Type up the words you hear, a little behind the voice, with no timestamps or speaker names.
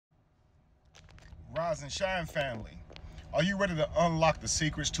Rise and Shine family, are you ready to unlock the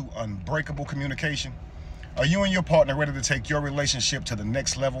secrets to unbreakable communication? Are you and your partner ready to take your relationship to the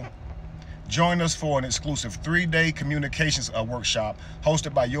next level? Join us for an exclusive 3-day communications workshop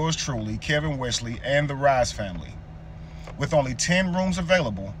hosted by yours truly, Kevin Wesley, and the Rise family. With only 10 rooms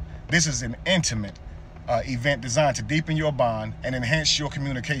available, this is an intimate event designed to deepen your bond and enhance your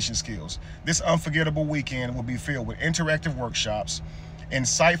communication skills. This unforgettable weekend will be filled with interactive workshops,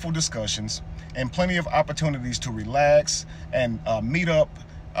 insightful discussions, and plenty of opportunities to relax and meet up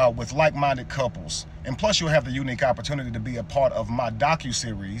with like-minded couples. And plus, you'll have the unique opportunity to be a part of my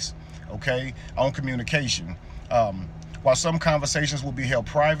docu-series, okay, on communication. While some conversations will be held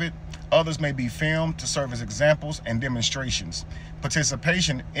private, others may be filmed to serve as examples and demonstrations.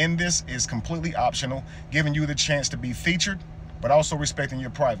 Participation in this is completely optional, giving you the chance to be featured, but also respecting your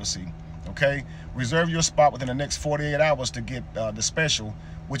privacy, okay? Reserve your spot within the next 48 hours to get the special,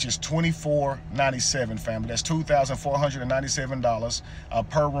 which is $24.97, family. That's $2,497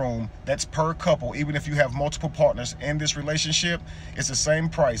 per room. That's per couple. Even if you have multiple partners in this relationship, it's the same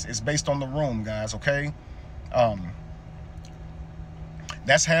price. It's based on the room, guys, okay?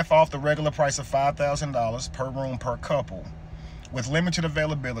 That's half off the regular price of $5,000 per room per couple. With limited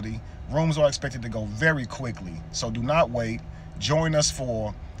availability, rooms are expected to go very quickly, so do not wait. Join us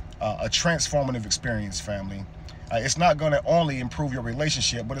for a transformative experience, family. It's not going to only improve your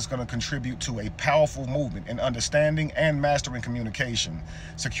relationship, but it's going to contribute to a powerful movement in understanding and mastering communication.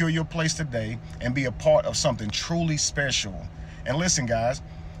 Secure your place today and be a part of something truly special. And listen, guys,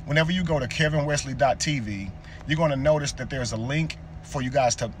 whenever you go to kevinwesley.tv, you're going to notice that there's a link for you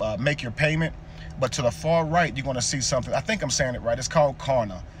guys to make your payment. But to the far right, you're going to see something. I think I'm saying it right. It's called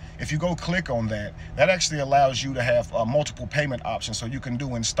Klarna. If you go click on that, that actually allows you to have multiple payment options, so you can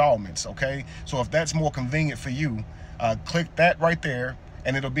do installments, okay? So if that's more convenient for you, click that right there,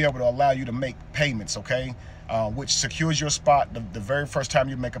 and it'll be able to allow you to make payments, okay? Which secures your spot the very first time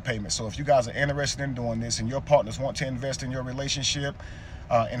you make a payment. So if you guys are interested in doing this and your partners want to invest in your relationship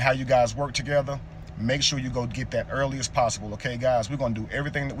and how you guys work together, make sure you go get that early as possible, okay, guys? We're going to do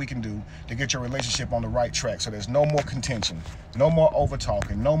everything that we can do to get your relationship on the right track, so there's no more contention, no more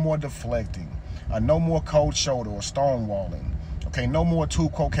over-talking, no more deflecting, no more cold shoulder or stonewalling, okay? No more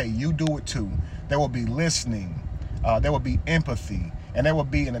too, okay, you do it too. There will be listening, there will be empathy, and there will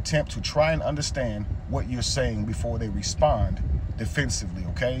be an attempt to try and understand what you're saying before they respond defensively,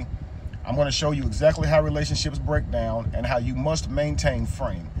 okay? I'm going to show you exactly how relationships break down and how you must maintain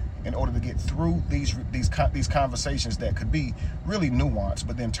frame in order to get through these conversations that could be really nuanced,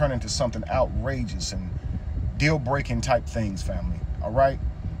 but then turn into something outrageous and deal-breaking type things, family, all right?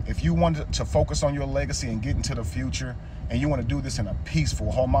 If you want to focus on your legacy and get into the future, and you want to do this in a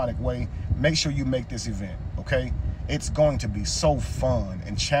peaceful, harmonic way, make sure you make this event, okay? It's going to be so fun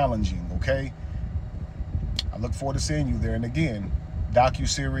and challenging, okay? I look forward to seeing you there. And again,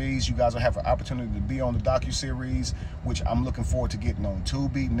 docu-series, you guys will have an opportunity to be on the docu-series, which I'm looking forward to getting on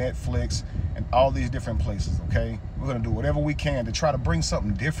Tubi, Netflix, and all these different places, okay? We're going to do whatever we can to try to bring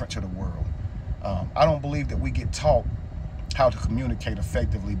something different to the world. I don't believe that we get taught how to communicate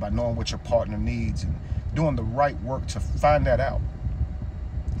effectively by knowing what your partner needs and doing the right work to find that out,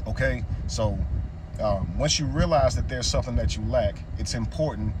 okay? So once you realize that there's something that you lack, it's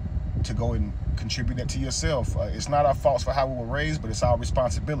important to go and contribute that to yourself. It's not our fault for how we were raised, but it's our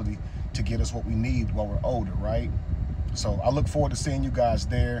responsibility to get us what we need while we're older, right? So I look forward to seeing you guys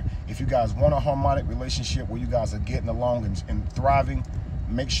there. If you guys want a harmonic relationship where you guys are getting along and thriving,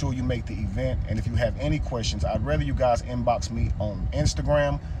 make sure you make the event. And if you have any questions, I'd rather you guys inbox me on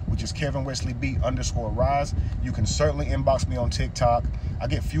Instagram, which is KevinWesleyB_Rise. You can certainly inbox me on TikTok. I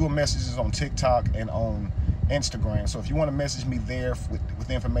get fewer messages on TikTok and on Instagram. So if you want to message me there with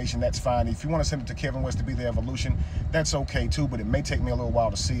the information, that's fine. If you want to send it to Kevin Wesley Be The Evolution, that's okay too, but it may take me a little while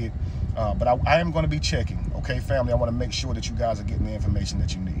to see it. But I am going to be checking, okay, family? I want to make sure that you guys are getting the information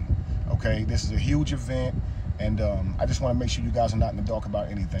that you need, okay? This is a huge event, and I just want to make sure you guys are not in the dark about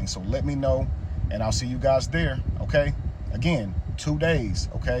anything. So let me know, and I'll see you guys there, okay? Again, 2 days,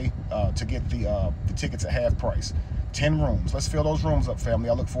 okay, to get the tickets at half price. 10 rooms. Let's fill those rooms up, family.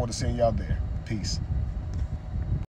 I look forward to seeing y'all there. Peace.